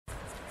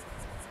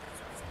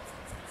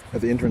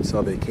at the entrance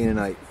of a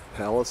Canaanite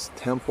palace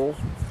temple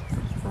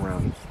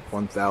around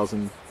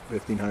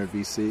 1500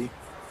 BC.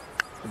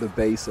 At the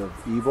base of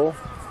Ebal.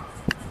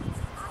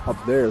 Up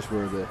there is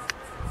where the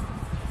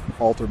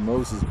altar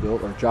Moses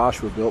built, or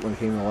Joshua built when he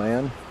came to the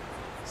land.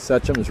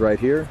 Shechem is right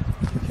here,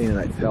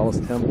 Canaanite palace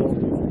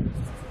temple,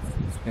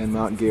 and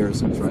Mount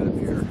Gerizim is right up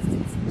here.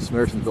 The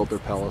Samaritans built their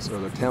palace, or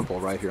their temple,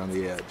 right here on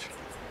the edge.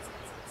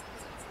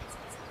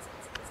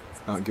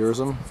 Mount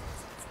Gerizim,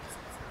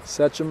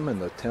 Shechem, and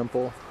the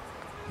temple,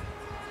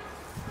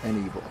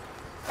 and Ebal.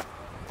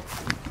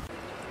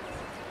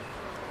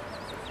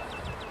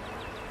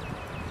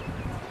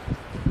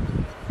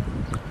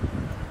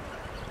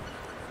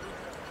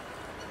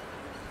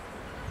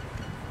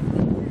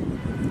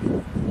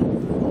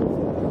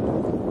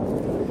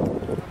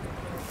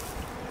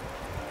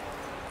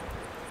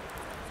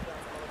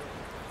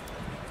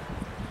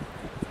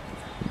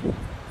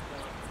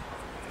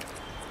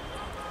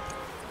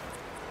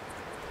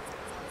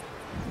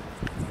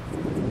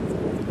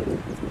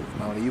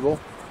 Mount Ebal,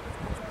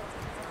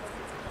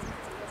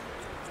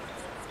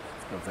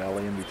 a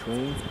valley in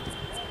between,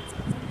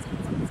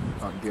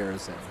 Mount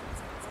Gerizim.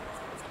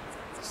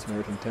 The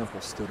Samaritan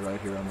temple stood right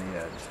here on the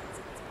edge.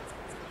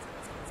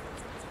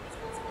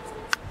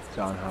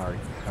 John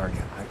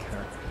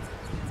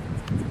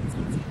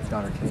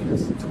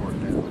Hyrcanus tore it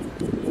down.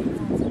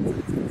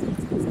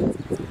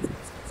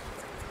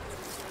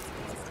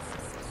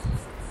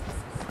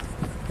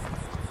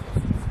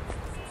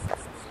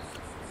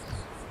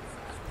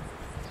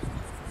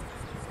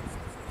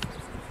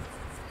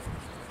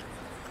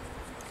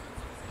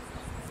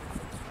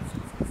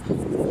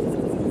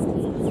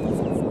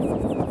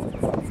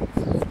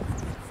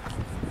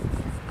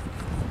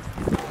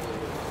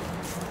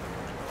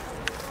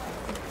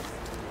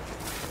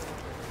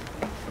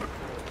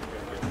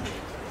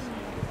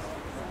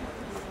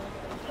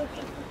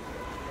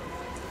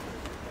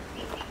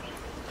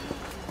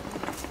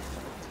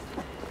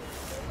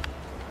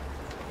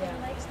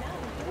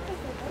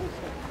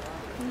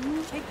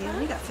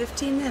 We got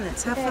 15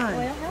 minutes. Have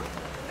fun.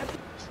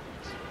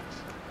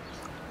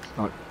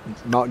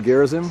 Mount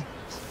Gerizim,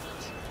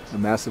 the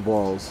massive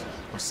walls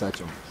of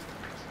Shechem.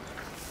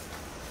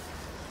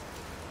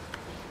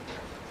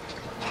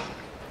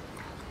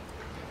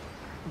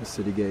 The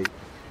city gate.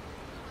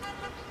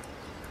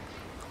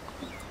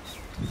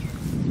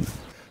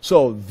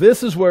 So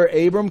this is where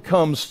Abram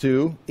comes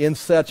to in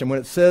Shechem. When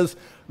it says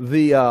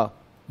the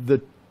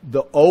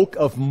oak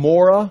of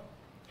Morah,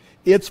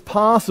 it's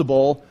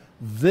possible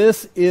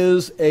this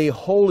is a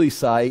holy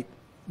site.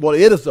 Well,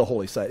 it is a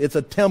holy site. It's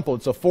a temple.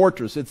 It's a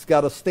fortress. It's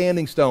got a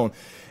standing stone.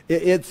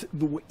 It's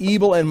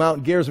Ebal and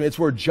Mount Gerizim. It's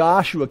where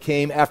Joshua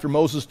came after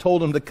Moses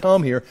told him to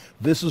come here.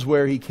 This is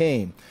where he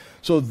came.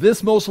 So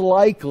this most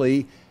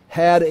likely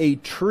had a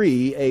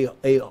tree,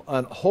 a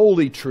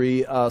holy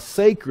tree, a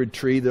sacred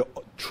tree, the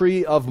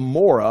tree of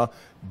Morah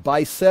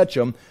by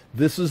Shechem.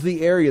 This is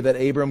the area that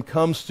Abram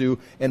comes to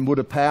and would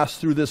have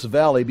passed through this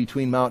valley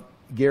between Mount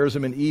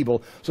Gerizim and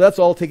Ebal. So that's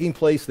all taking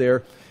place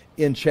there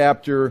in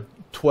chapter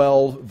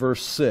 12,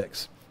 verse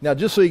 6. Now,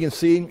 just so you can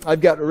see, I've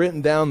got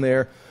written down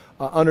there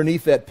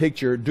underneath that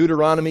picture,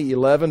 Deuteronomy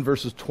 11,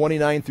 verses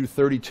 29 through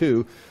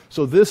 32.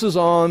 So this is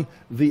on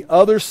the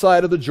other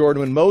side of the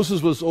Jordan when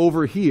Moses was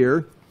over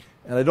here,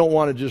 and I don't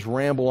want to just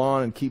ramble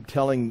on and keep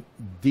telling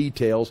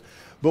details,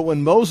 but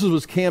when Moses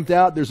was camped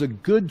out, there's a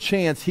good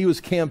chance he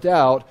was camped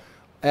out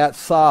at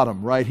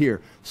Sodom, right here.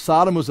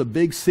 Sodom was a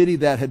big city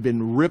that had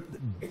been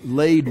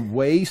laid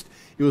waste.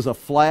 It was a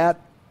flat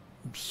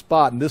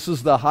spot, and this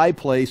is the high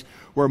place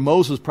where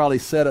Moses probably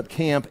set up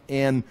camp,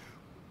 and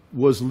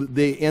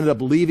they ended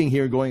up leaving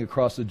here and going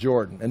across the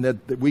Jordan. And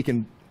that we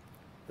can,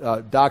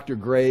 Dr.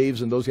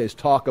 Graves and those guys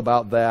talk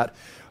about that.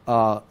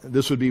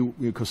 This would be,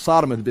 because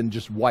Sodom had been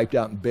just wiped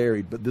out and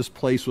buried, but this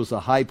place was a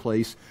high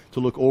place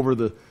to look over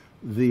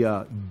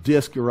the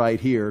disc right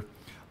here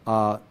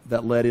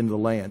that led into the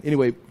land.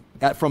 Anyway,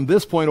 from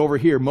this point over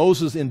here,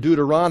 Moses in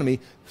Deuteronomy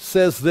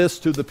says this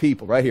to the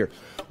people right here.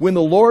 When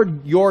the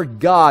Lord your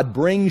God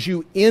brings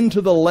you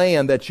into the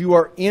land that you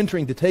are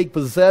entering to take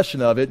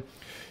possession of it,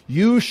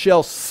 you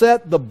shall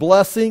set the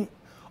blessing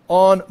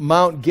on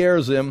Mount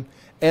Gerizim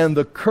and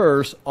the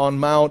curse on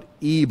Mount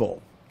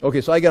Ebal.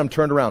 Okay, so I got them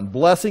turned around.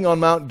 Blessing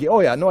on Mount oh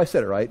yeah, no, I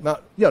said it right.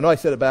 I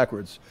said it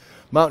backwards.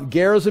 Mount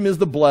Gerizim is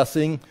the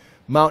blessing.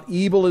 Mount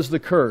Ebal is the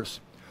curse.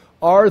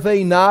 Are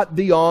they not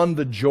beyond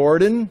the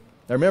Jordan?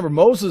 Now remember,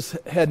 Moses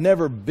had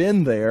never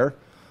been there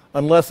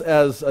unless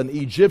as an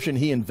Egyptian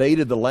he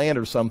invaded the land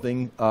or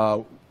something,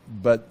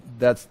 but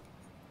that's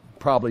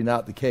probably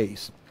not the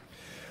case.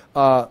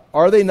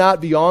 Are they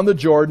not beyond the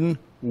Jordan,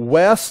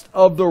 west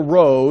of the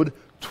road,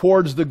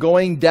 towards the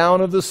going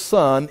down of the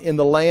sun in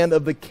the land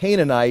of the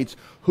Canaanites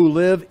who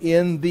live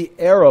in the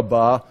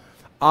Arabah,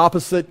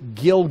 opposite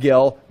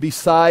Gilgal,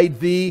 beside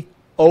the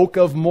oak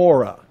of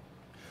Morah?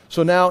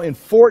 So now in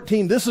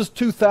 14, this is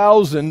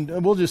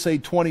 2000, we'll just say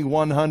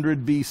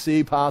 2100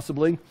 BC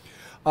possibly.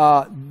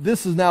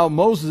 This is now,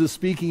 Moses is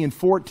speaking in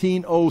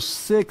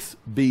 1406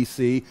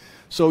 BC.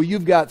 So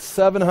you've got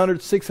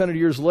 700, 600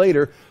 years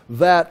later,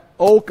 that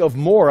oak of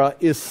Morah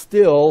is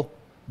still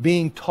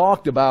being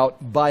talked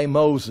about by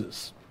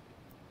Moses.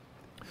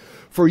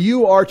 For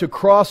you are to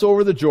cross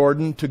over the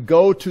Jordan to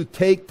go to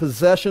take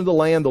possession of the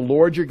land the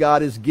Lord your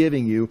God is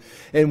giving you.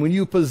 And when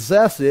you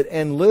possess it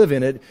and live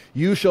in it,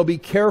 you shall be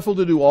careful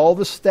to do all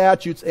the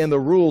statutes and the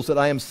rules that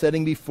I am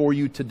setting before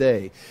you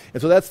today.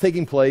 And so that's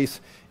taking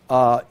place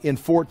in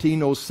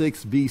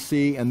 1406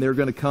 BC, and they're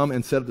going to come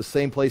and set up the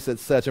same place at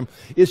Shechem.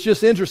 It's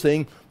just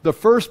interesting. The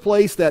first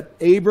place that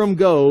Abram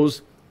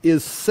goes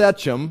is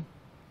Shechem,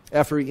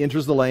 after he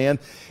enters the land.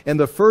 And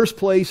the first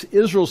place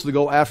Israel's to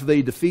go after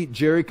they defeat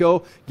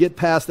Jericho, get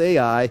past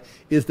Ai,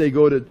 is they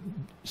go to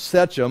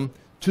Shechem,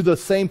 to the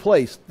same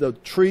place, the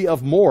tree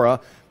of Morah.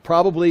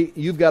 Probably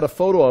you've got a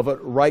photo of it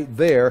right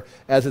there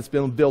as it's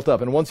been built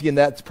up. And once again,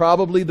 that's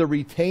probably the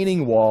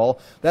retaining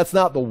wall. That's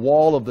not the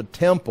wall of the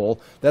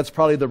temple. That's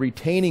probably the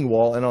retaining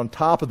wall. And on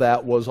top of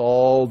that was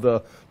all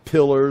the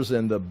pillars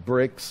and the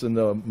bricks and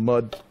the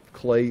mud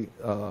clay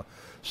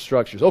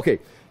structures. Okay,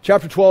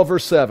 chapter 12,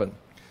 verse 7.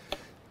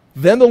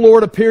 Then the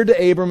Lord appeared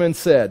to Abram and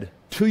said,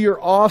 to your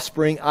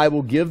offspring I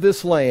will give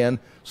this land.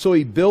 So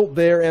he built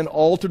there an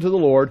altar to the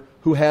Lord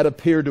who had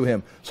appeared to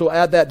him. So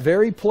at that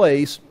very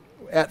place,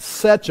 at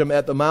Shechem,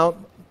 at the mount,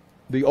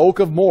 the oak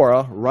of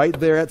Morah, right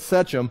there at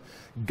Shechem,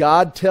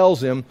 God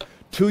tells him,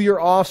 to your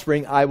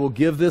offspring I will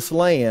give this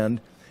land.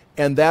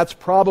 And that's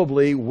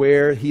probably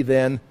where he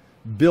then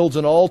builds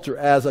an altar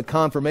as a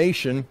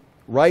confirmation.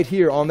 Right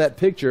here on that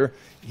picture,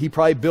 he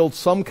probably builds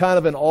some kind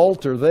of an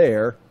altar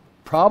there,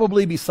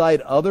 probably beside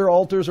other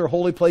altars or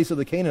holy place of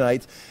the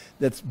Canaanites,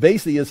 that's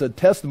basically is a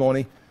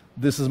testimony,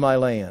 this is my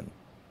land.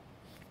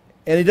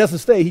 And he doesn't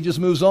stay, he just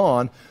moves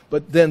on.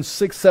 But then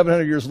 600,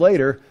 700 years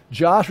later,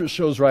 Joshua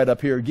shows right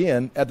up here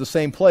again at the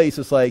same place.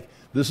 It's like,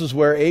 this is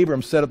where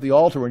Abram set up the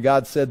altar when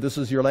God said, this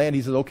is your land.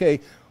 He said,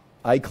 okay,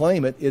 I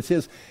claim it, it's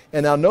his.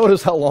 And now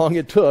notice how long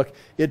it took.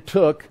 It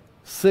took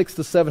 600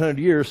 to 700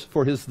 years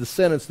for his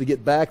descendants to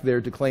get back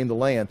there to claim the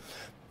land.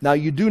 Now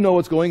you do know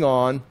what's going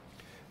on.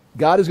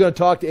 God is going to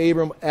talk to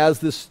Abram as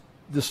this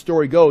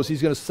story goes.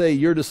 He's going to say,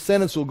 your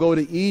descendants will go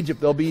to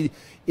Egypt. They'll be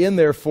in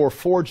there for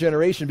 4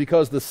 generations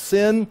because the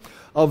sin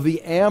of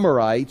the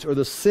Amorites or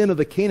the sin of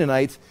the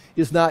Canaanites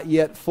is not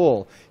yet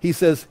full. He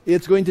says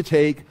it's going to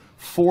take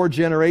 4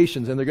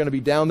 generations, and they're going to be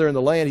down there in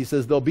the land. He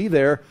says they'll be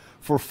there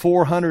for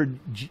 400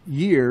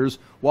 years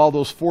while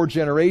those 4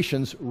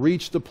 generations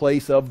reach the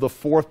place of the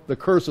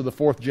curse of the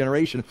 4th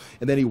generation,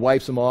 and then he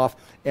wipes them off,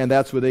 and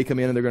that's where they come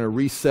in and they're going to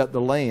reset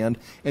the land,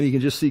 and you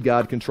can just see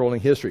God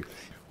controlling history.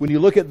 When you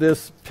look at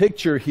this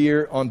picture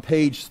here on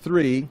page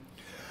 3,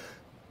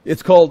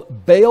 it's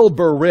called Baal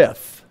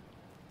Berith.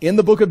 In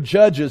the book of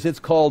Judges, it's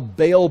called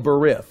Baal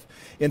Berith.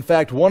 In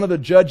fact, one of the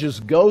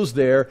judges goes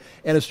there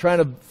and is trying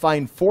to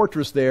find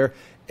fortress there,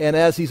 and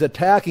as he's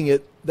attacking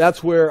it,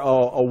 that's where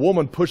a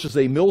woman pushes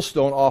a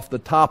millstone off the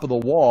top of the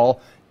wall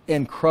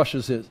and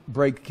crushes it,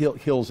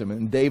 kills him.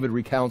 And David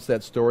recounts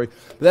that story.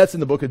 But that's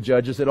in the book of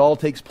Judges. It all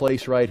takes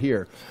place right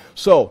here.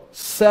 So,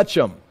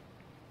 Shechem.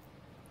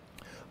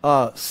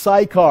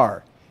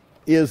 Sychar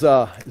is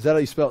that how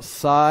you spell it?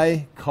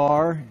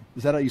 Sychar?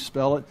 Is that how you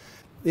spell it?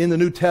 In the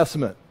New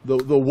Testament, the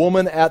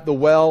woman at the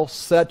well,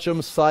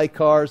 Shechem,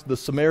 Sychar, the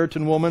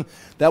Samaritan woman,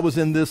 that was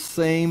in this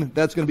same,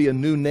 that's going to be a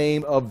new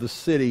name of the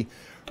city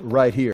right here.